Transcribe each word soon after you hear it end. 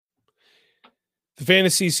The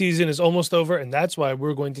fantasy season is almost over, and that's why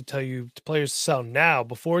we're going to tell you to players to sell now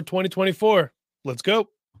before 2024. Let's go.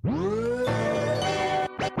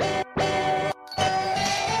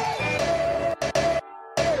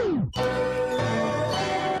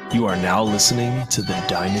 You are now listening to the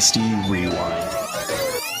Dynasty Rewind.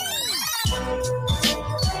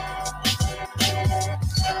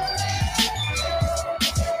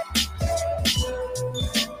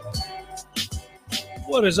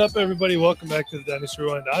 What is up, everybody? Welcome back to the Dynasty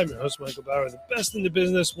Rewind. I'm your host, Michael Bauer, the best in the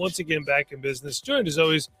business, once again back in business, joined as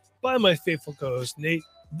always by my faithful co-host, Nate,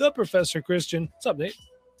 the Professor Christian. What's up, Nate?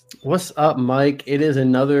 What's up, Mike? It is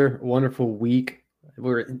another wonderful week.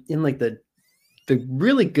 We're in like the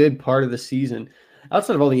really good part of the season.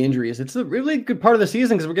 Outside of all the injuries, it's a really good part of the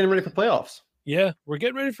season because we're getting ready for playoffs. Yeah, we're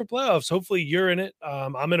getting ready for playoffs. Hopefully you're in it.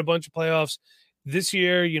 I'm in a bunch of playoffs. This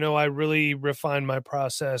year, I really refined my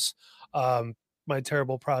process, my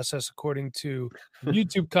terrible process, according to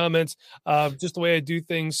YouTube comments, just the way I do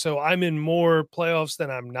things. So I'm in more playoffs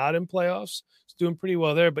than I'm not in playoffs. It's doing pretty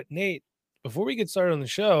well there. But Nate, before we get started on the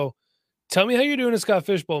show, tell me how you're doing at Scott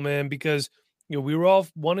Fishbowl, man, because we were all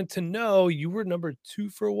wanting to know. You were number 2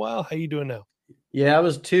 for a while. How you doing now? Yeah, I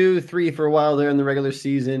was 2, 3 for a while there in the regular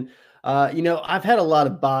season. I've had a lot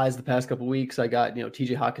of buys the past couple of weeks. I got,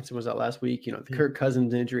 TJ Hawkinson was out last week. The Kirk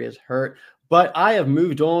Cousins injury has hurt, but I have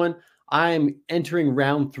moved on. I'm entering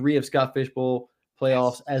round 3 of Scott Fishbowl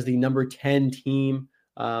playoffs as the number 10 team.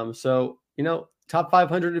 Top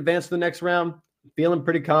 500 advance to the next round. Feeling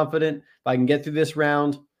pretty confident. If I can get through this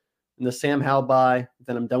round and the Sam Howell buy,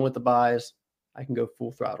 then I'm done with the buys. I can go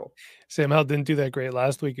full throttle. Sam Howell didn't do that great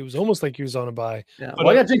last week. It was almost like he was on a buy. Yeah, but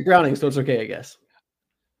I got Jake Browning, so it's okay, I guess.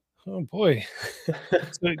 Oh, boy.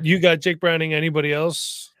 So you got Jake Browning. Anybody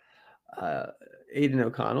else? Aiden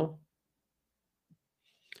O'Connell.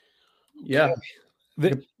 Yeah.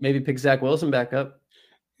 Maybe pick Zach Wilson back up.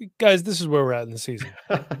 Guys, this is where we're at in the season.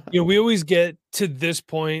 We always get to this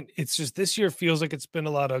point. It's just this year feels like it's been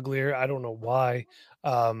a lot uglier. I don't know why.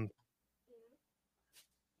 But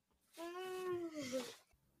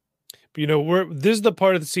this is the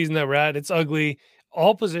part of the season that we're at. It's ugly,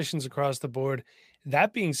 all positions across the board.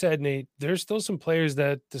 That being said, Nate, there's still some players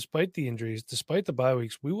that, despite the injuries, despite the bye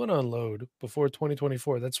weeks, we want to unload before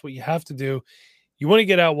 2024. That's what you have to do. You want to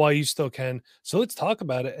get out while you still can. So let's talk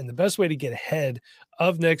about it. And the best way to get ahead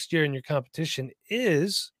of next year in your competition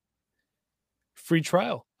is free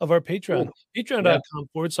trial of our Patreon.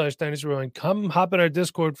 Patreon.com/Dynasty Rewind. Come hop in our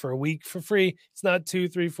Discord for a week for free. It's not 2,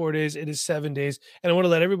 3, 4 days. It is 7 days. And I want to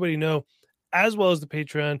let everybody know, as well as the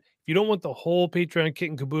Patreon, if you don't want the whole Patreon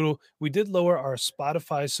kit and caboodle, we did lower our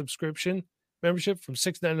Spotify subscription membership from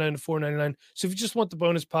 $6.99 to $4.99. So if you just want the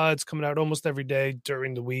bonus pods coming out almost every day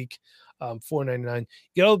during the week, $4.99, you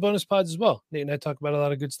get all the bonus pods as well. Nate and I talk about a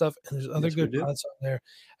lot of good stuff, and there's other good pods on there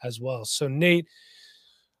as well. So Nate,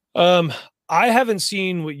 I haven't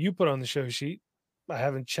seen what you put on the show sheet. I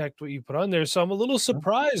haven't checked what you put on there, so I'm a little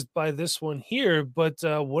surprised by this one here. But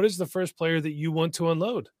what is the first player that you want to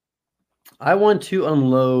unload? I want to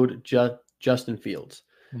unload Justin Fields.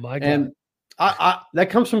 My God. And I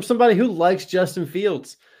that comes from somebody who likes Justin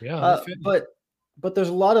Fields. Yeah, but there's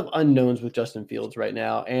a lot of unknowns with Justin Fields right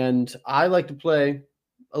now, and I like to play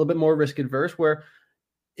a little bit more risk adverse. Where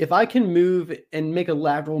if I can move and make a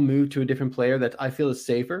lateral move to a different player that I feel is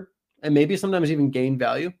safer, and maybe sometimes even gain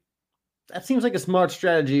value, that seems like a smart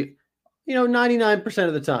strategy. 99%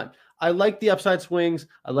 of the time, I like the upside swings.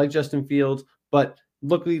 I like Justin Fields, but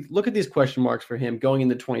look at these question marks for him going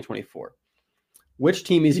into 2024. Which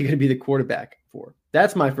team is he going to be the quarterback for?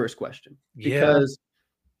 That's my first question. Because,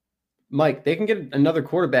 Mike, they can get another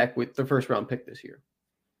quarterback with the first round pick this year.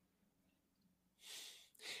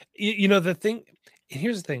 The thing, and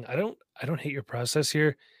here's the thing, I don't hate your process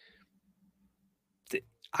here.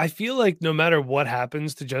 I feel like no matter what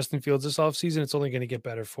happens to Justin Fields this offseason, it's only going to get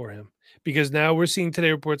better for him. Because now we're seeing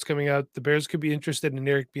today reports coming out, the Bears could be interested in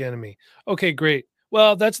Eric Bieniemy. Okay, great.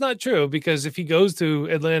 Well, that's not true, because if he goes to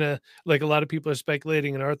Atlanta, like a lot of people are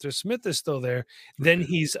speculating, and Arthur Smith is still there, then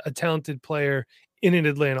he's a talented player in an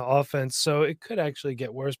Atlanta offense. So it could actually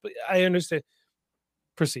get worse, but I understand.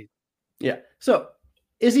 Proceed. Yeah. So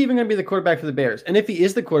is he even going to be the quarterback for the Bears? And if he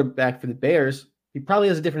is the quarterback for the Bears, he probably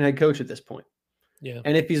has a different head coach at this point. Yeah.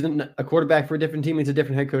 And if he's a quarterback for a different team, he's a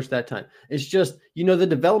different head coach that time. It's just, the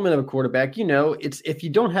development of a quarterback, it's if you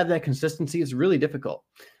don't have that consistency, it's really difficult.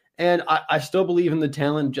 And I still believe in the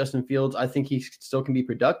talent of Justin Fields. I think he still can be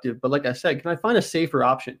productive. But like I said, can I find a safer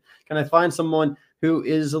option? Can I find someone who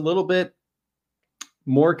is a little bit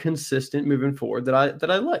more consistent moving forward that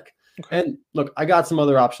I like? Okay. And look, I got some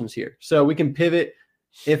other options here. So we can pivot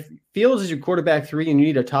If Fields is your quarterback 3 and you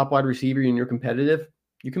need a top wide receiver and you're competitive,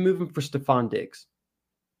 you can move him for Stephon Diggs.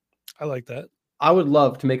 I like that. I would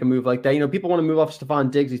love to make a move like that. People want to move off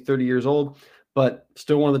Stephon Diggs. He's 30 years old, but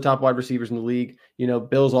still one of the top wide receivers in the league.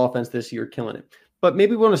 Bill's offense this year killing it. But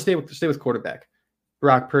maybe we want to stay with quarterback.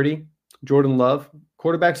 Brock Purdy, Jordan Love,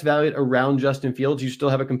 quarterbacks valued around Justin Fields. You still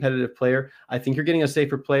have a competitive player. I think you're getting a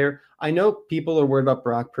safer player. I know people are worried about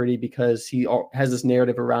Brock Purdy because he has this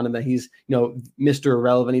narrative around him that he's, Mr.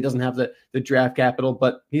 Irrelevant. He doesn't have the draft capital,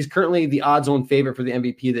 but he's currently the odds-on favorite for the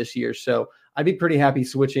MVP this year. So I'd be pretty happy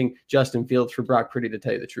switching Justin Fields for Brock Purdy, to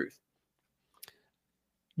tell you the truth.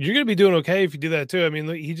 You're going to be doing okay if you do that too. I mean,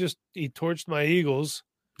 he torched my Eagles.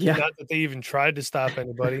 Yeah. Not that they even tried to stop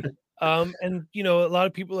anybody. And a lot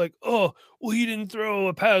of people are like, oh, well, he didn't throw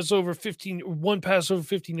one pass over 15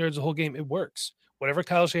 yards the whole game. It works. Whatever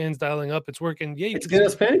Kyle Shanahan's dialing up, it's working. Yeah, it's getting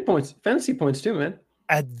us fantasy points too, man.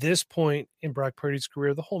 At this point in Brock Purdy's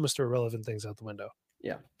career, the whole Mr. Irrelevant thing's out the window.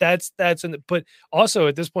 Yeah, but also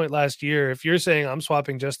at this point last year, if you're saying I'm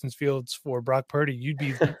swapping Justin Fields for Brock Purdy, you'd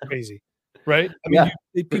be crazy, right? I mean,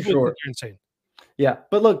 people think you're insane. Yeah,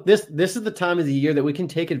 but look, this is the time of the year that we can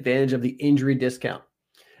take advantage of the injury discount.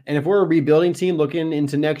 And if we're a rebuilding team looking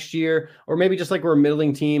into next year, or maybe just like we're a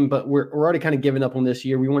middling team, but we're already kind of giving up on this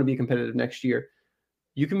year, we want to be competitive next year,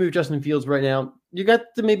 you can move Justin Fields right now. You got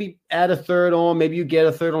to maybe add a third on. Maybe you get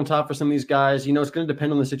a third on top for some of these guys. It's going to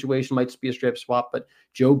depend on the situation. Might just be a straight swap. But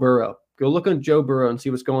Joe Burrow, go look on Joe Burrow and see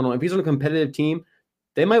what's going on. If he's on a competitive team,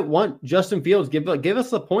 they might want Justin Fields. Give us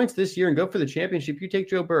the points this year and go for the championship. You take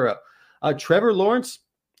Joe Burrow. Trevor Lawrence,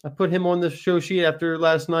 I put him on the show sheet after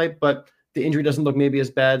last night, but the injury doesn't look maybe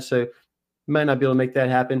as bad, so might not be able to make that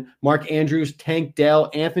happen. Mark Andrews, Tank Dell,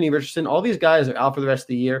 Anthony Richardson, all these guys are out for the rest of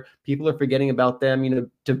the year. People are forgetting about them,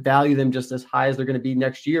 to value them just as high as they're going to be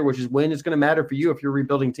next year, which is when it's going to matter for you if you're a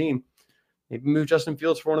rebuilding team. Maybe move Justin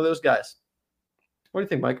Fields for one of those guys. What do you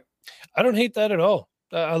think, Mike? I don't hate that at all.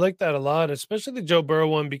 I like that a lot, especially the Joe Burrow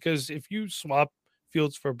one, because if you swap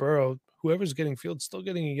Fields for Burrow, whoever's getting Fields still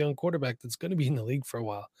getting a young quarterback that's going to be in the league for a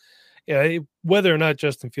while. Yeah, whether or not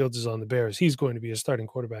Justin Fields is on the Bears, he's going to be a starting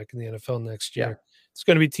quarterback in the NFL next year. Yeah. It's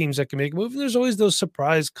going to be teams that can make a move. And there's always those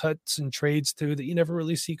surprise cuts and trades too that you never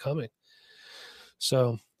really see coming.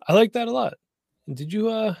 So I like that a lot. And did you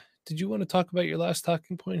want to talk about your last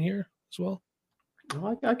talking point here as well?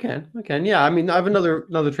 Oh, I can. Yeah. I mean, I have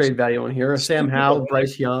another trade value on here. Sam Howell,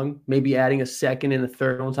 Bryce Young, maybe adding a second and a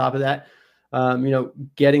third on top of that.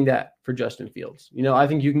 Getting that for Justin Fields. I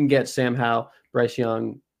think you can get Sam Howell, Bryce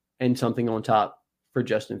Young, and something on top for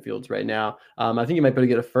Justin Fields right now. I think you might be able to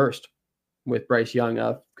get a first with Bryce Young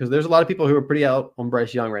because there's a lot of people who are pretty out on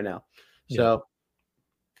Bryce Young right now. So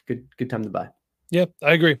good time to buy. Yeah,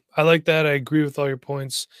 I agree. I like that. I agree with all your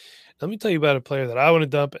points. Let me tell you about a player that I want to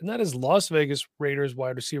dump, and that is Las Vegas Raiders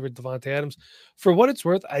wide receiver Davante Adams. For what it's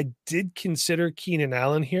worth, I did consider Keenan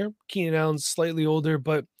Allen here. Keenan Allen's slightly older,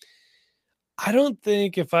 but I don't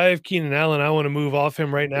think if I have Keenan Allen, I want to move off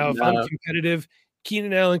him right now. If I'm competitive,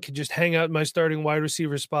 Keenan Allen could just hang out in my starting wide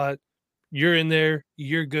receiver spot. You're in there.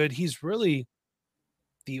 You're good. He's really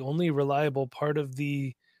the only reliable part of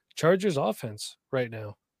the Chargers offense right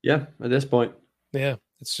now. Yeah, at this point. Yeah,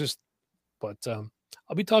 it's just – but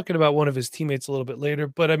I'll be talking about one of his teammates a little bit later.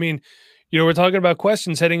 But, I mean, we're talking about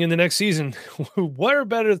questions heading in the next season. What are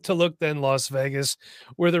better to look than Las Vegas,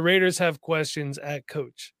 where the Raiders have questions at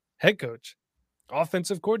coach, head coach,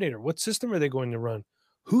 offensive coordinator? What system are they going to run?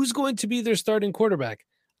 Who's going to be their starting quarterback?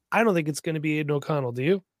 I don't think it's going to be Aiden O'Connell. Do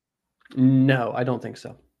you? No, I don't think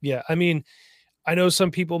so. Yeah. I mean, I know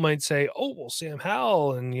some people might say, oh, well, Sam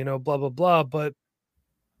Howell and, blah, blah, blah. But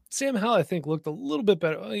Sam Howell, I think, looked a little bit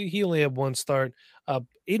better. He only had one start.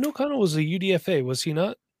 Aiden O'Connell was a UDFA, was he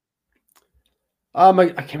not? I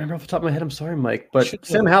can't remember off the top of my head. I'm sorry, Mike. But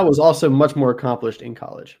Sam Howell was also much more accomplished in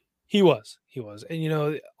college. He was.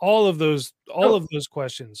 And, all of those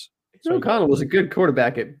questions. O'Connell was a good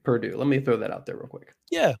quarterback at Purdue. Let me throw that out there real quick.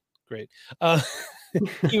 Yeah, great.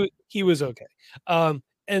 He was okay.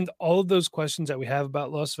 And all of those questions that we have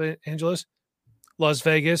about Las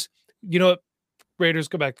Vegas, Raiders,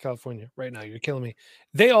 go back to California right now. You're killing me.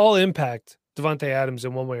 They all impact Davante Adams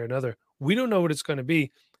in one way or another. We don't know what it's going to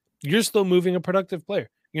be. You're still moving a productive player.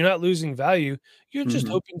 You're not losing value. You're just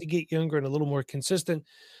hoping to get younger and a little more consistent.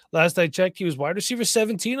 Last I checked, he was wide receiver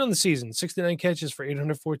 17 on the season, 69 catches for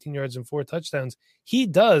 814 yards and 4 touchdowns. He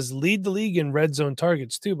does lead the league in red zone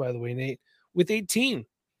targets too, by the way, Nate, with 18.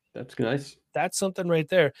 That's nice. That's something right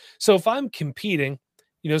there. So if I'm competing,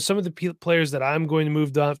 some of the players that I'm going to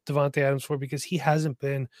move Davante Adams for, because he hasn't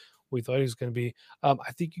been what we thought he was going to be,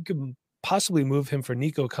 I think you could possibly move him for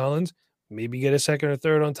Nico Collins. maybe get a second or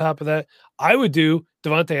third on top of that. I would do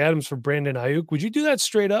Devontae Adams for Brandon Ayuk. Would you do that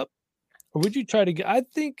straight up? Or would you try to get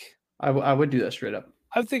I would do that straight up.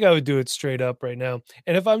 I think I would do it straight up right now.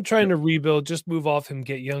 And if I'm trying to rebuild, just move off him,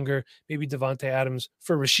 get younger, maybe Devontae Adams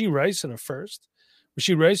for Rashee Rice in a first.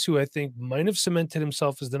 Rashee Rice, who I think might have cemented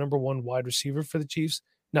himself as the number one wide receiver for the Chiefs,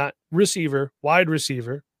 not receiver, wide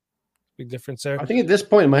receiver. Big difference there. I think at this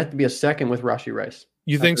point it might have to be a second with Rashee Rice.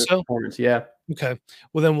 You think so? Yeah. Okay.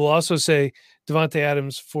 Well, then we'll also say Devontae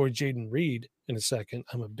Adams for Jaden Reed in a second.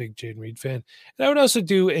 I'm a big Jaden Reed fan. And I would also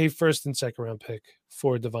do a first and second round pick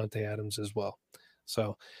for Devontae Adams as well.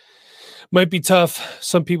 So might be tough.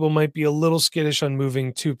 Some people might be a little skittish on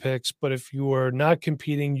moving 2 picks, but if you are not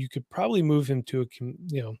competing, you could probably move him to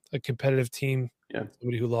a competitive team. Yeah.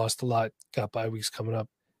 Somebody who lost a lot, got bye weeks coming up.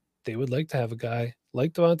 They would like to have a guy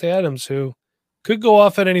like Devontae Adams who could go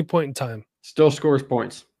off at any point in time. Still scores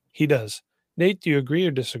points. He does. Nate, do you agree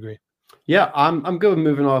or disagree? Yeah, I'm good with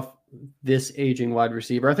moving off this aging wide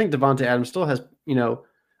receiver. I think Devontae Adams still has,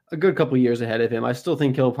 a good couple of years ahead of him. I still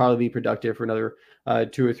think he'll probably be productive for another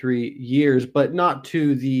 2 or 3 years, but not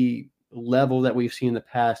to the level that we've seen in the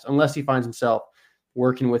past, unless he finds himself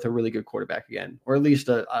working with a really good quarterback again, or at least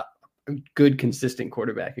a good, consistent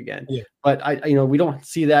quarterback again. Yeah. But we don't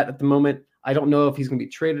see that at the moment. I don't know if he's going to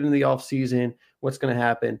be traded in the offseason, what's going to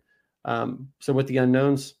happen. So with the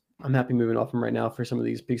unknowns, I'm happy moving off him right now for some of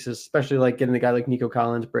these pieces, especially like getting a guy like Nico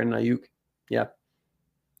Collins, Brandon Ayuk. Yeah.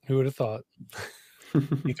 Who would have thought?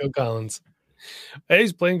 Nico Collins. Hey,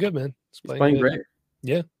 he's playing good, man. He's playing great.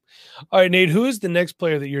 Yeah. All right, Nate, who is the next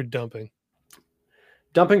player that you're dumping?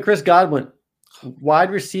 Dumping Chris Godwin,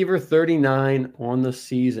 wide receiver 39 on the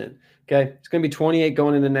season. Okay. It's going to be 28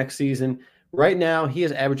 going into next season. Right now, he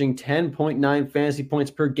is averaging 10.9 fantasy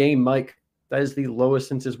points per game, Mike. That is the lowest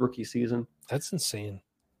since his rookie season. That's insane.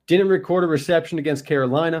 Didn't record a reception against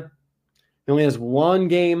Carolina. He only has 1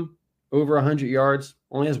 game over 100 yards,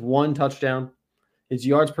 only has 1 touchdown. His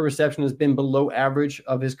yards per reception has been below average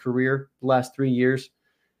of his career the last 3 years.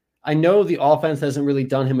 I know the offense hasn't really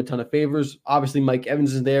done him a ton of favors. Obviously, Mike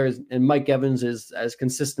Evans is there, and Mike Evans is as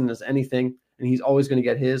consistent as anything, and he's always going to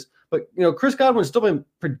get his. But, Chris Godwin's still been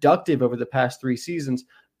productive over the past 3 seasons,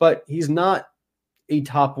 but he's not a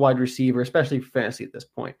top wide receiver, especially for fantasy at this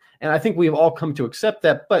point. And I think we've all come to accept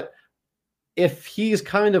that. But if he's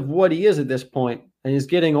kind of what he is at this point and is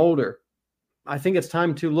getting older, I think it's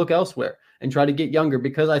time to look elsewhere and try to get younger,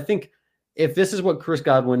 because I think if this is what Chris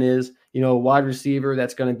Godwin is, a wide receiver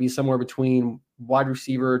that's going to be somewhere between wide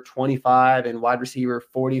receiver 25 and wide receiver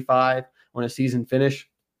 45 on a season finish,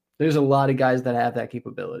 there's a lot of guys that have that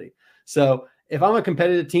capability. So if I'm a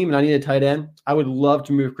competitive team and I need a tight end, I would love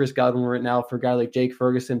to move Chris Godwin right now for a guy like Jake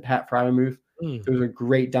Ferguson, Pat Fryermuth. Those are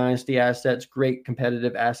great dynasty assets, great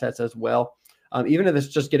competitive assets as well. Even if it's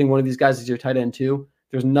just getting one of these guys as your tight end too,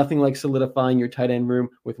 there's nothing like solidifying your tight end room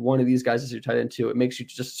with one of these guys as your tight end too. It makes you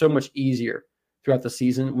just so much easier throughout the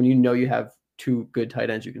season when you have 2 good tight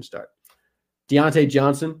ends you can start. Deontay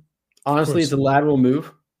Johnson, honestly, it's a lateral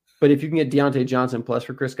move, but if you can get Deontay Johnson plus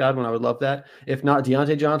for Chris Godwin, I would love that. If not,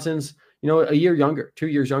 Deontay Johnson's a year younger, 2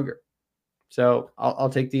 years younger. So I'll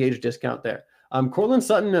take the age discount there. Cortland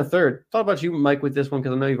Sutton in a third. Thought about you, Mike, with this one,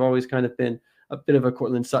 because I know you've always kind of been a bit of a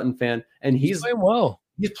Cortland Sutton fan, and he's playing well.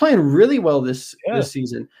 He's playing really well this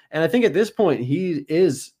season. And I think at this point he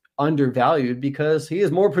is undervalued because he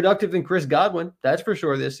is more productive than Chris Godwin. That's for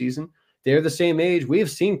sure this season. They're the same age. We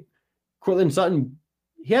have seen Cortland Sutton.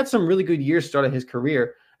 He had some really good years start of his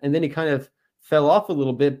career, and then he kind of fell off a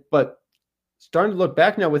little bit. But starting to look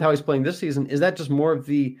back now with how he's playing this season, is that just more of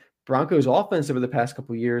the Broncos offense over the past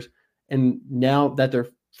couple of years? And now that they're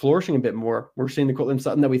flourishing a bit more, we're seeing the Cortland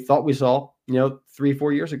Sutton that we thought we saw,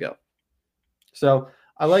 3-4 years ago. So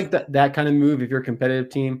I like that kind of move if you're a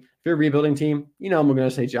competitive team. If you're a rebuilding team, I'm going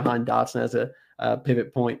to say Jahan Dotson as a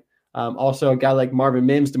pivot point. Also, a guy like Marvin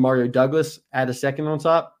Mims, Demario Douglas, add a second on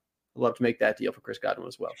top. I'd love to make that deal for Chris Godwin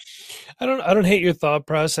as well. I don't hate your thought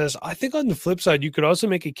process. I think on the flip side, you could also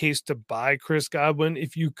make a case to buy Chris Godwin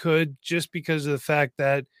if you could, just because of the fact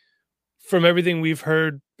that from everything we've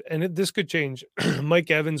heard, and this could change,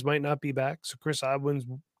 Mike Evans might not be back. So Chris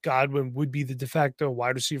Godwin would be the de facto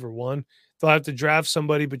wide receiver 1. They'll have to draft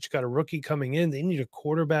somebody, but you got a rookie coming in. They need a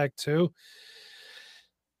quarterback too.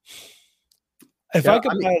 If I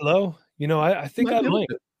could buy low, I think I might.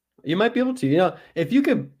 You might be able to. If you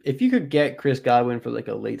could get Chris Godwin for like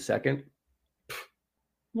a late second,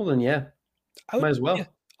 well then might as well. Yeah,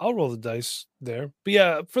 I'll roll the dice there. But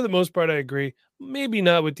yeah, for the most part, I agree. Maybe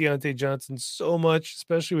not with Deontay Johnson so much,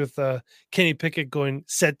 especially with Kenny Pickett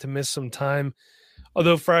set to miss some time.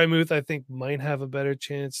 Although Frymouth, I think, might have a better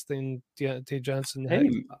chance than Deontay Johnson. Hey,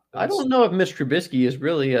 I don't know if Mitch Trubisky is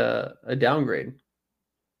really a downgrade.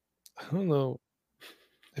 I don't know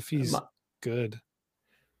if he's good.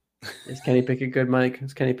 Is Kenny Pickett good, Mike?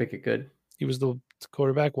 Is Kenny Pickett good? He was the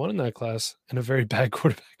quarterback one in that class, in a very bad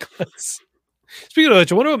quarterback class. Speaking of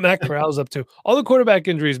which, I wonder what Matt Corral's up to. All the quarterback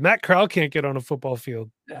injuries, Matt Corral can't get on a football field.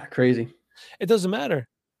 Yeah, crazy. It doesn't matter.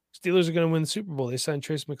 Steelers are going to win the Super Bowl. They signed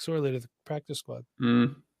Trace McSorley to the practice squad.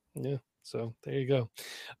 Yeah, so there you go.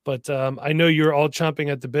 But I know you're all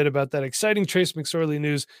chomping at the bit about that exciting Trace McSorley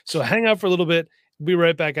news. So hang out for a little bit. We'll be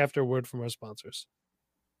right back after a word from our sponsors.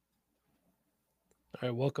 All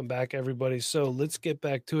right, welcome back, everybody. So let's get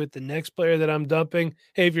back to it. The next player that I'm dumping,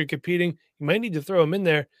 hey, if you're competing, you might need to throw him in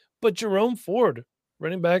there. But Jerome Ford,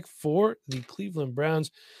 running back for the Cleveland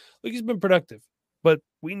Browns. Look, he's been productive. But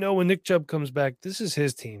we know when Nick Chubb comes back, this is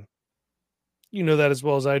his team. You know that as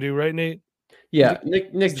well as I do, right, Nate? Yeah,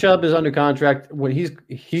 Nick Chubb is under contract. When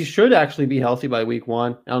he should actually be healthy by week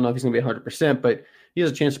 1. I don't know if he's going to be 100%, but he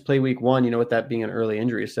has a chance to play week 1. With that being an early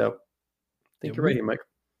injury. So I think you're right here, Mike.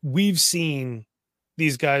 We've seen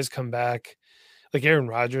these guys come back. Like Aaron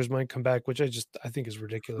Rodgers might come back, which I think is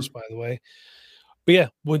ridiculous, by the way. But yeah,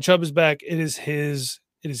 when Chubb is back, it is his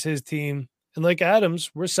team. And like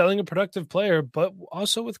Adams, we're selling a productive player, but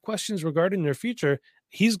also with questions regarding their future.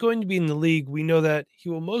 He's going to be in the league. We know that he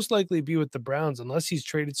will most likely be with the Browns unless he's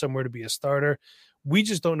traded somewhere to be a starter. We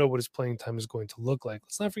just don't know what his playing time is going to look like.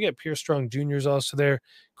 Let's not forget Pierre Strong Jr. is also there.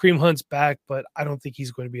 Kareem Hunt's back, but I don't think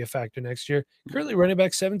he's going to be a factor next year. Currently running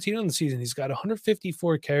back 17 on the season. He's got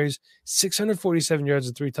 154 carries, 647 yards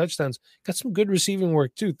and 3 touchdowns. Got some good receiving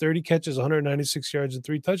work too. 30 catches, 196 yards and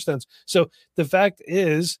 3 touchdowns. So the fact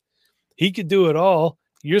is he could do it all.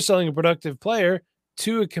 You're selling a productive player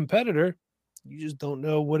to a competitor. You just don't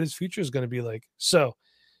know what his future is going to be like. So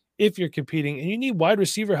if you're competing and you need wide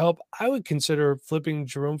receiver help, I would consider flipping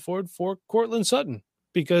Jerome Ford for Cortland Sutton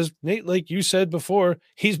because, Nate, like you said before,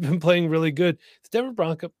 he's been playing really good. The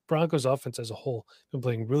Denver Broncos offense as a whole been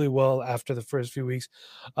playing really well after the first few weeks.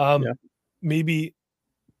 Maybe,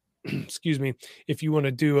 excuse me, if you want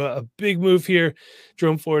to do a big move here,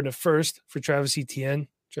 Jerome Ford a first for Travis Etienne.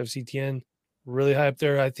 Travis Etienne, really high up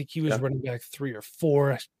there. I think he was running back 3 or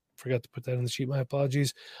 4. I forgot to put that on the sheet. My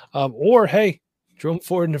apologies. Or, hey, Jerome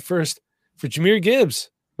Ford in the first for Jahmyr Gibbs.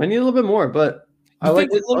 I need a little bit more, but I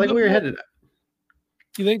like where you're headed at.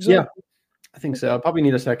 You think so? Yeah, I think so. I probably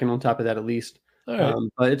need a second on top of that at least. All right.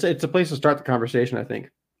 But it's a place to start the conversation, I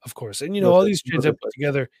think. Of course. And, all these trades I put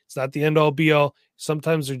together, it's not the end-all, be-all.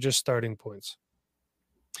 Sometimes they're just starting points.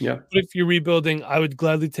 Yeah. But if you're rebuilding, I would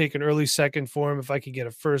gladly take an early second for him. If I could get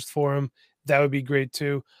a first for him, that would be great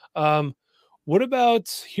too. What about,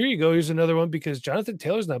 here you go, here's another one because Jonathan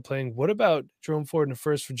Taylor's not playing. What about Jerome Ford in the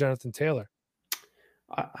first for Jonathan Taylor?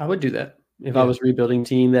 I would do that if I was a rebuilding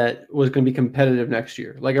team that was going to be competitive next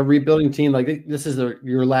year. Like a rebuilding team, like this is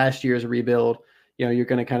your last year as a rebuild. You're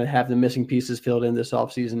going to kind of have the missing pieces filled in this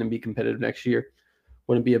offseason and be competitive next year.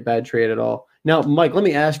 Wouldn't be a bad trade at all. Now, Mike, let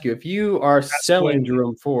me ask you, if you are selling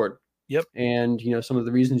Jerome Ford, and some of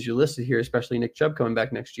the reasons you listed here, especially Nick Chubb coming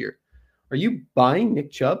back next year, are you buying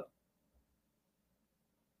Nick Chubb?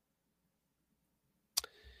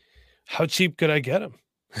 How cheap could I get him?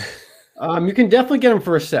 You can definitely get him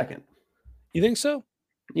for a second. You think so?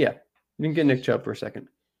 Yeah, you can get Nick Chubb for a second.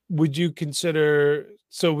 Would you consider?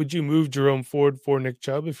 So, would you move Jerome Ford for Nick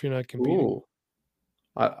Chubb if you're not competing?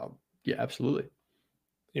 Yeah, absolutely.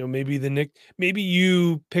 Maybe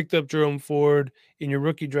you picked up Jerome Ford in your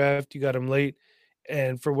rookie draft. You got him late,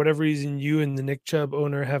 and for whatever reason, you and the Nick Chubb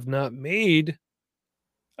owner have not made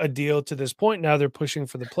a deal to this point. Now they're pushing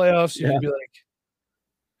for the playoffs. You'd be like,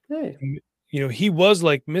 hey, he was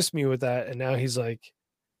like, miss me with that, and now he's like,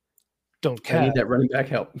 don't care. I need that running back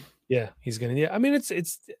help. Yeah, he's gonna. Yeah, I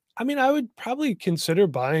mean, I would probably consider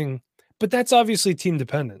buying, but that's obviously team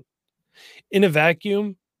dependent. In a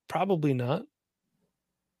vacuum, probably not.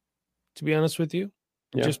 To be honest with you,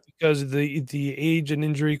 just because of the age and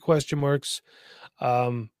injury question marks.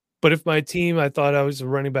 But if my team, I thought I was a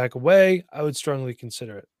running back away, I would strongly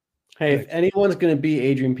consider it. Hey, if anyone's going to be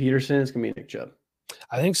Adrian Peterson, it's going to be Nick Chubb.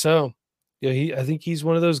 I think so. Yeah, I think he's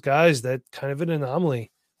one of those guys that kind of an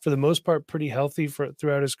anomaly. For the most part, pretty healthy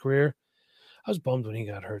throughout his career. I was bummed when he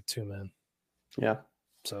got hurt too, man. Yeah.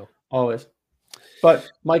 So always.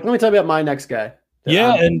 But Mike, let me tell you about my next guy.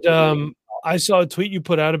 Yeah, and I saw a tweet you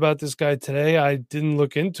put out about this guy today. I didn't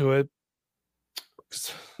look into it.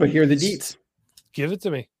 But here are the deets. Give it to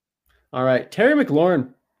me. All right. Terry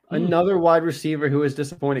McLaurin, another wide receiver who is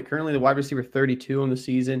disappointed. Currently the wide receiver 32 on the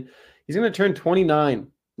season. He's going to turn 29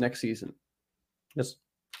 next season. That's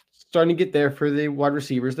starting to get there for the wide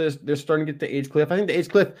receivers. They're starting to get the age cliff. I think the age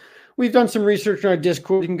cliff, we've done some research on our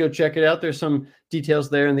Discord. You can go check it out. There's some details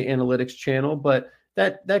there in the analytics channel, but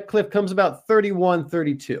that cliff comes about 31,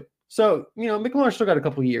 32. So, McLaurin still got a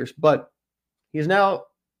couple of years, but he's now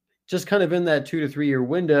just kind of in that 2 to 3 year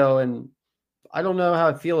window. And I don't know how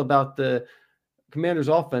I feel about the Commanders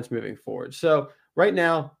offense moving forward. So right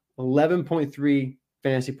now, 11.3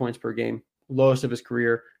 fantasy points per game, lowest of his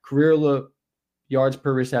career low yards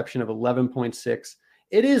per reception of 11.6.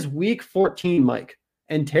 It is week 14, Mike,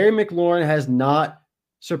 and Terry McLaurin has not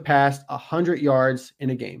surpassed 100 yards in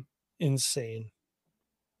a game. Insane.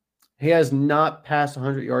 He has not passed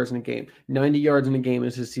 100 yards in a game. 90 yards in a game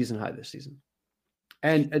is his season high this season.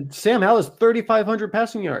 And Sam Howell is 3,500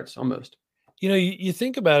 passing yards almost. You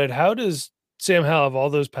think about it. How does Sam Howell have all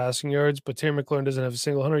those passing yards, but Terry McLaurin doesn't have a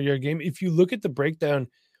single 100-yard game? If you look at the breakdown,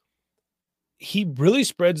 he really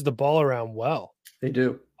spreads the ball around well. They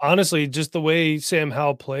do. Honestly, just the way Sam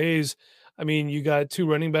Howell plays. I mean, you got two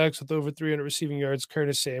running backs with over 300 receiving yards,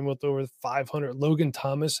 Curtis Samuel with over 500. Logan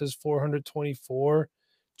Thomas has 424.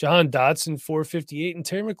 John Dotson, 458. And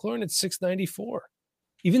Terry McLaurin at 694.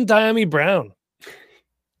 Even Diami Brown.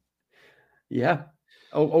 Yeah.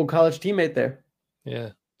 Old college teammate there. Yeah.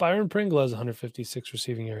 Byron Pringle has 156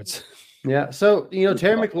 receiving yards. Yeah. So,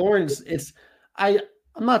 Terry McLaurin's, I'm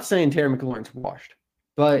not saying Terry McLaurin's washed,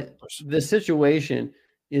 but the situation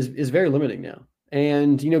is very limiting now.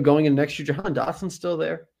 And, going into next year, Jahan Dotson's still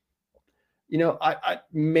there. I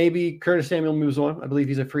maybe Curtis Samuel moves on. I believe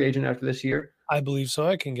he's a free agent after this year. I believe so.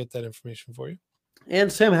 I can get that information for you.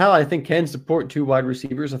 And Sam Howell, I think, can support two wide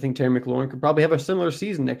receivers. I think Terry McLaurin could probably have a similar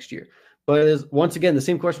season next year. But once again, the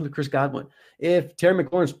same question with Chris Godwin. If Terry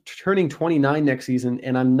McLaurin's turning 29 next season,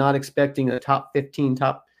 and I'm not expecting a top 15,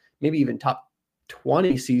 maybe even top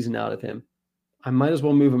 20 season out of him, I might as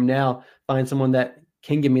well move him now, find someone that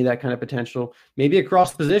can give me that kind of potential, maybe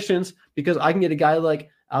across positions, because I can get a guy like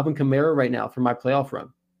Alvin Kamara right now for my playoff run.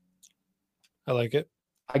 I like it.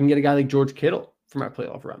 I can get a guy like George Kittle for my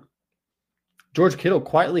playoff run. George Kittle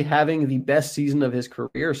quietly having the best season of his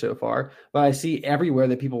career so far, but I see everywhere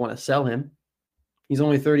that people want to sell him. He's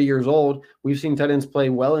only 30 years old. We've seen tight ends play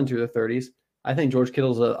well into the 30s. I think George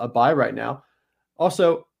Kittle's a buy right now.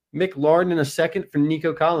 Also, McLaurin in a second for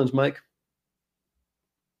Nico Collins, Mike.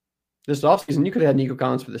 This offseason, you could have had Nico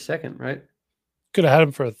Collins for the second, right? Could have had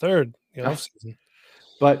him for a third offseason.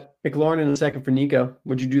 But McLaurin in a second for Nico.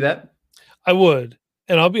 Would you do that? I would.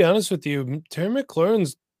 And I'll be honest with you, Terry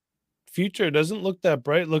McLaurin's future doesn't look that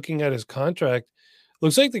bright looking at his contract.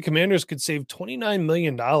 Looks like the Commanders could save $29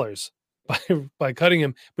 million by cutting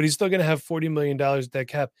him, but he's still going to have $40 million dead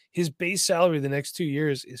cap. His base salary the next 2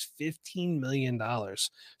 years is $15 million.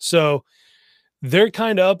 So they're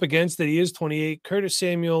kind of up against it. He is 28. Curtis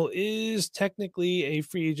Samuel is technically a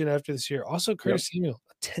free agent after this year. Also, Curtis Samuel,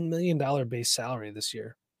 a $10 million base salary this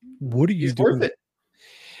year. What are you doing? Worth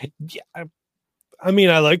it. Yeah, I mean,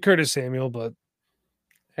 I like Curtis Samuel, but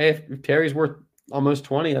hey, if Terry's worth almost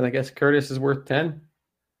 20, and I guess Curtis is worth 10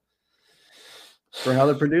 for how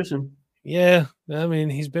they're producing. Yeah, I mean,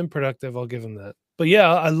 he's been productive. I'll give him that. But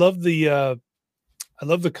yeah, I love the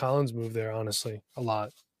Collins move there, honestly, a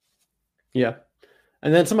lot. Yeah.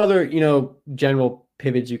 And then some other, general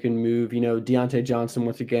pivots you can move, Deontay Johnson,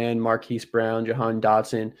 once again, Marquise Brown, Jahan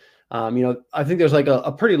Dotson. I think there's like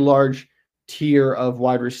a pretty large tier of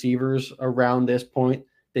wide receivers around this point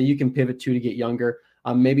that you can pivot to get younger.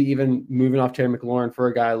 Maybe even moving off Terry McLaurin for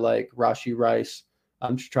a guy like Rashee Rice,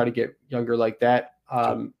 to try to get younger like that.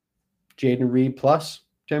 Jaden Reed plus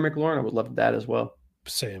Terry McLaurin, I would love that as well.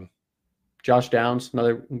 Same. Josh Downs,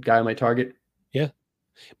 another guy on my target. Yeah.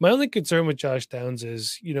 My only concern with Josh Downs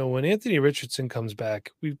is, when Anthony Richardson comes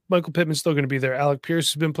back, Michael Pittman's still going to be there. Alec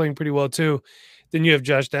Pierce has been playing pretty well too. Then you have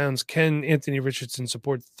Josh Downs. Can Anthony Richardson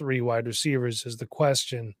support 3 wide receivers is the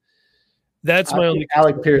question. That's my only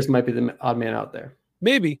concern. Alec Pierce might be the odd man out there.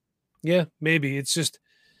 Maybe. Yeah, maybe.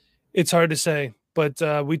 It's hard to say.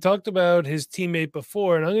 But we talked about his teammate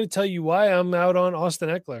before, and I'm going to tell you why I'm out on Austin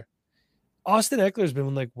Eckler. Austin Eckler has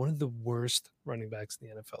been like one of the worst running backs in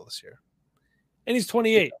the NFL this year. And he's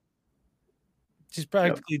 28. He's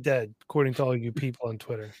practically dead, according to all you people on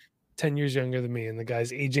Twitter. 10 years younger than me, and the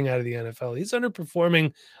guy's aging out of the NFL. He's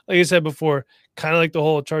underperforming, like I said before, kind of like the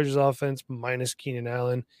whole Chargers offense minus Keenan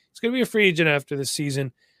Allen. He's going to be a free agent after this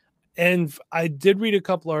season. And I did read a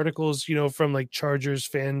couple articles, from like Chargers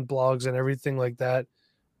fan blogs and everything like that.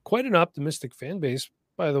 Quite an optimistic fan base,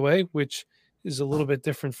 by the way, which is a little bit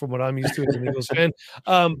different from what I'm used to as an Eagles fan.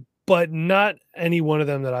 But not any one of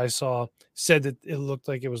them that I saw said that it looked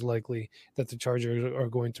like it was likely that the Chargers are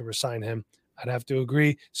going to resign him. I'd have to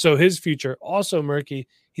agree. So his future also murky.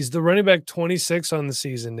 He's the running back 26 on the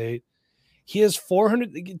season, Nate. He has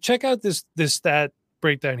 400. Check out this stat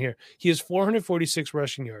breakdown here. He has 446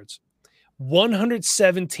 rushing yards.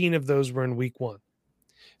 117 of those were in week 1.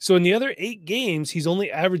 So in the other 8 games, he's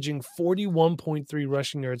only averaging 41.3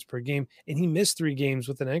 rushing yards per game, and he missed 3 games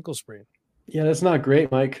with an ankle sprain. Yeah, that's not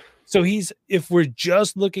great, Mike. So if we're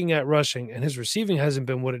just looking at rushing, and his receiving hasn't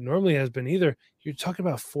been what it normally has been either, you're talking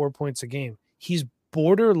about 4 points a game. He's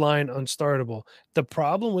borderline unstartable. The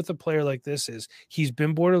problem with a player like this is he's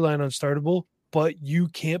been borderline unstartable, but you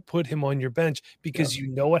can't put him on your bench because you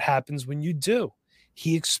know what happens when you do.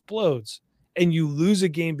 He explodes and you lose a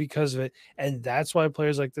game because of it. And that's why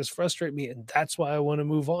players like this frustrate me. And that's why I want to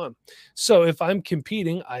move on. So if I'm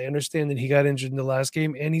competing, I understand that he got injured in the last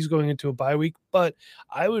game and he's going into a bye week, but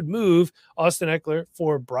I would move Austin Eckler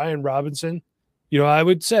for Brian Robinson. I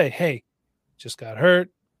would say, hey, just got hurt.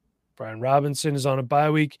 Brian Robinson is on a bye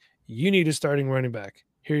week. You need a starting running back.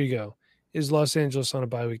 Here you go. Is Los Angeles on a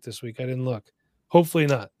bye week this week? I didn't look. Hopefully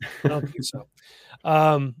not. I don't think so.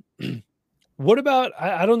 What about,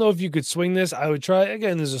 I don't know if you could swing this. I would try,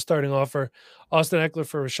 again, there's a starting offer. Austin Eckler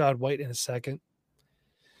for Rachaad White in a second.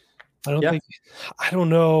 I don't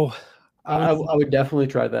know. I would definitely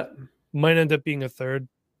try that. Might end up being a third.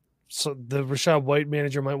 So the Rachaad White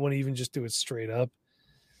manager might want to even just do it straight up.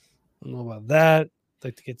 I don't know about that. I'd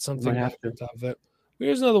like to get something on top of it.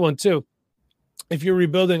 Here's another one too. If you're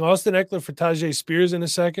rebuilding, Austin Eckler for Tajay Spears in a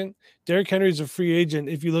second. Derrick Henry's a free agent.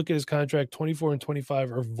 If you look at his contract, 24 and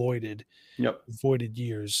 25 are voided. Yep. Voided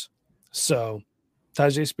years. So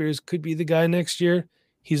Tajay Spears could be the guy next year.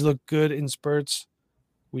 He's looked good in spurts.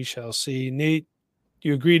 We shall see. Nate, do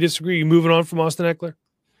you agree, disagree? You moving on from Austin Eckler?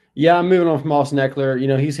 Yeah, I'm moving on from Austin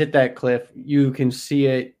Eckler. He's hit that cliff. You can see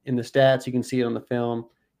it in the stats. You can see it on the film.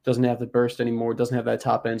 Doesn't have the burst anymore. Doesn't have that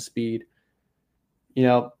top end speed.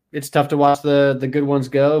 It's tough to watch the good ones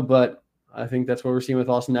go, but I think that's what we're seeing with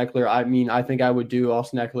Austin Eckler. I mean, I think I would do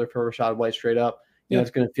Austin Eckler for Rachaad White straight up.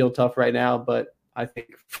 It's going to feel tough right now, but I think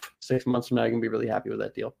 6 months from now, I'm going to be really happy with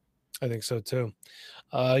that deal. I think so too.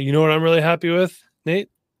 You know what I'm really happy with, Nate?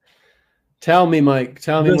 Tell me, Mike.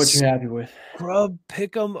 Tell me what you're happy with. Scrub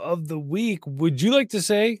pick'em of the week. Would you like to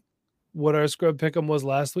say what our scrub pick'em was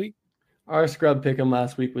last week? Our scrub pick'em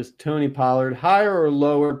last week was Tony Pollard, higher or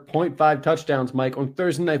lower, 0.5 touchdowns, Mike, on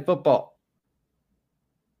Thursday Night Football.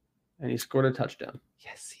 And he scored a touchdown.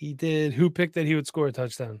 Yes, he did. Who picked that he would score a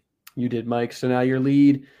touchdown? You did, Mike. So now your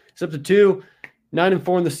lead is up to 2,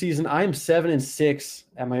 9-4 in the season. I am 7-6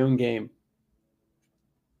 at my own game.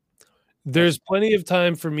 There's plenty of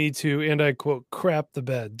time for me to, and I quote, crap the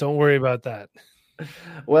bed. Don't worry about that.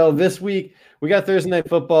 Well, this week we got Thursday Night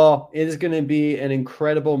Football. It is going to be an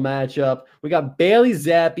incredible matchup. We got Bailey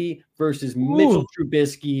Zappi versus Mitchell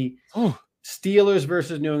Trubisky. Steelers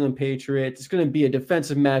versus New England Patriots. It's going to be a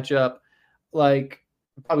defensive matchup.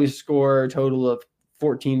 Probably score a total of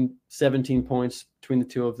 14, 17 points between the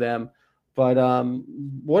two of them. But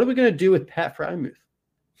what are we going to do with Pat Frymuth?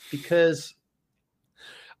 Because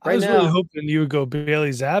I was really hoping you would go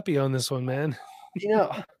Bailey Zappi on this one, man.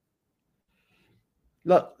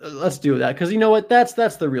 Let's do that, because you know what? That's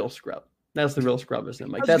the real scrub. That's the real scrub, isn't it,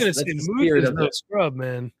 Mike? That's the spirit of the scrub,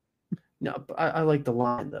 man. No, but I like the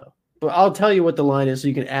line though. But I'll tell you what the line is, so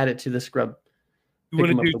you can add it to the scrub. You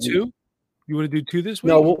want to do 2? You want to do 2 this week?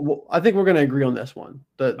 No, I think we're going to agree on this one,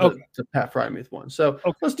 the Pat Frymuth one. So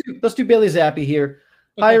let's do Bailey Zappi here.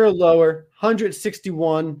 Okay. Higher or lower,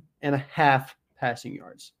 161.5 passing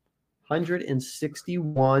yards.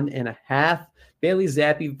 161.5. Bailey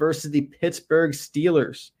Zappi versus the Pittsburgh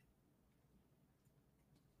Steelers.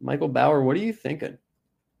 Michael Bauer, what are you thinking?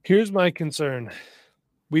 Here's my concern.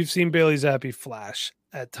 We've seen Bailey Zappi flash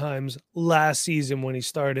at times last season when he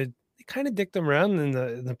started. They kind of dicked him around in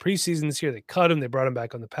the preseason this year. They cut him. They brought him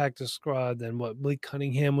back on the practice squad. Then Blake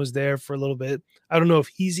Cunningham was there for a little bit. I don't know if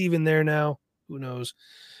he's even there now. Who knows?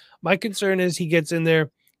 My concern is he gets in there.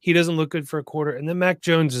 He doesn't look good for a quarter. And then Mac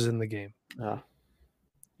Jones is in the game.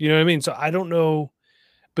 You know what I mean? So I don't know.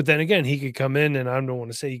 But then again, he could come in, and I don't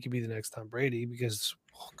want to say he could be the next Tom Brady because,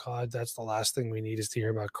 oh God, that's the last thing we need is to hear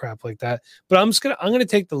about crap like that. But I'm gonna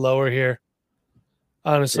take the lower here.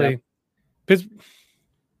 Honestly. Yeah.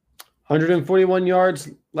 141 yards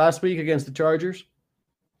last week against the Chargers.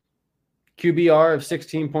 QBR of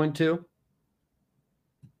 16.2.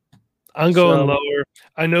 I'm going lower.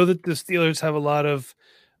 I know that the Steelers have a lot of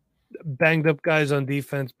banged up guys on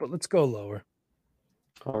defense, but let's go lower.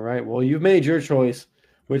 All right. Well, you've made your choice,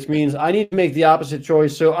 which means I need to make the opposite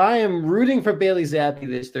choice. So I am rooting for Bailey Zappi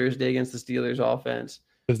this Thursday against the Steelers offense.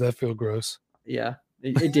 Does that feel gross? Yeah.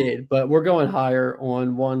 It did, but we're going higher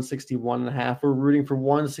on 161.5. We're rooting for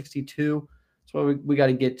 162. That's what we got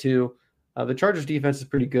to get to. The Chargers defense is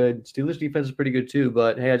pretty good. Steelers defense is pretty good too.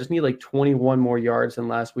 But hey, I just need like 21 more yards than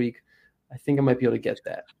last week. I think I might be able to get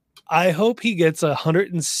that. I hope he gets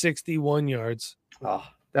 161 yards. Oh,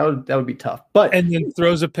 that would be tough. But and then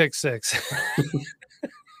throws a pick six.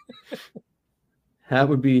 That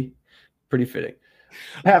would be pretty fitting.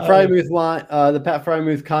 Pat Frymuth line. The Pat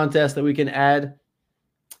Frymuth contest that we can add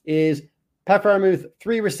is Pat Frymuth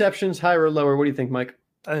 3 receptions, higher or lower. What do you think, Mike?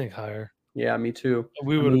 I think higher. Yeah, me too.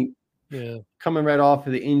 We would. Yeah, coming right off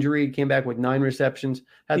of the injury, came back with 9 receptions.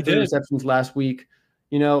 Had 3 receptions last week.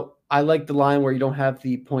 You know, I like the line where you don't have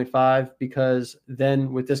the 0.5 because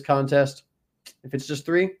then with this contest, if it's just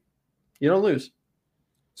 3, you don't lose.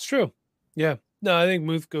 It's true. Yeah. No, I think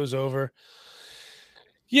Muth goes over.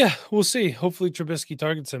 Yeah, we'll see. Hopefully Trubisky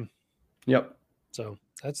targets him. Yep. So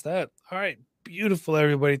that's that. All right. Beautiful,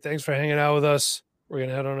 everybody. Thanks for hanging out with us. We're going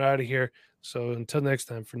to head on out of here. So until next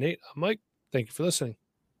time, for Nate, I'm Mike. Thank you for listening.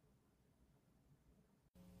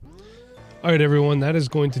 All right, everyone, that is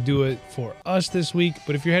going to do it for us this week.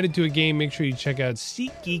 But if you're headed to a game, make sure you check out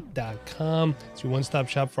SeatGeek.com. It's your one-stop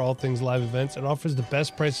shop for all things live events. It offers the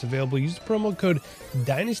best price available. Use the promo code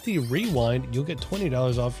Dynasty Rewind. You'll get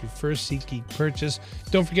 $20 off your first SeatGeek purchase.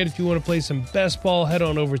 Don't forget, if you want to play some best ball, head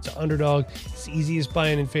on over to Underdog. It's the easiest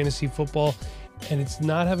buy-in in fantasy football. And it's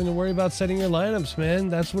not having to worry about setting your lineups, man.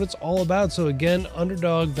 That's what it's all about. So again,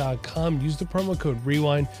 underdog.com. Use the promo code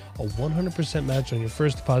REWIND. A 100% match on your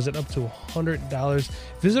first deposit up to $100.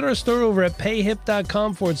 Visit our store over at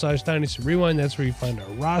payhip.com/Dynasty Rewind. That's where you find our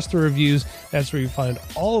roster reviews. That's where you find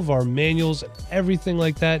all of our manuals and everything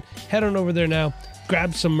like that. Head on over there now.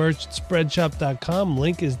 Grab some merch at spreadshop.com.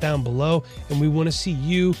 Link is down below. And we want to see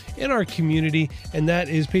you in our community. And that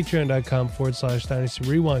is patreon.com/Dynasty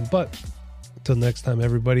Rewind. But until next time,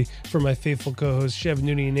 everybody, for my faithful co-hosts, Chev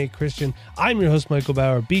Nooney and Nate Christian, I'm your host, Michael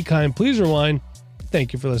Bauer. Be kind, please rewind.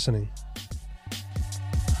 Thank you for listening.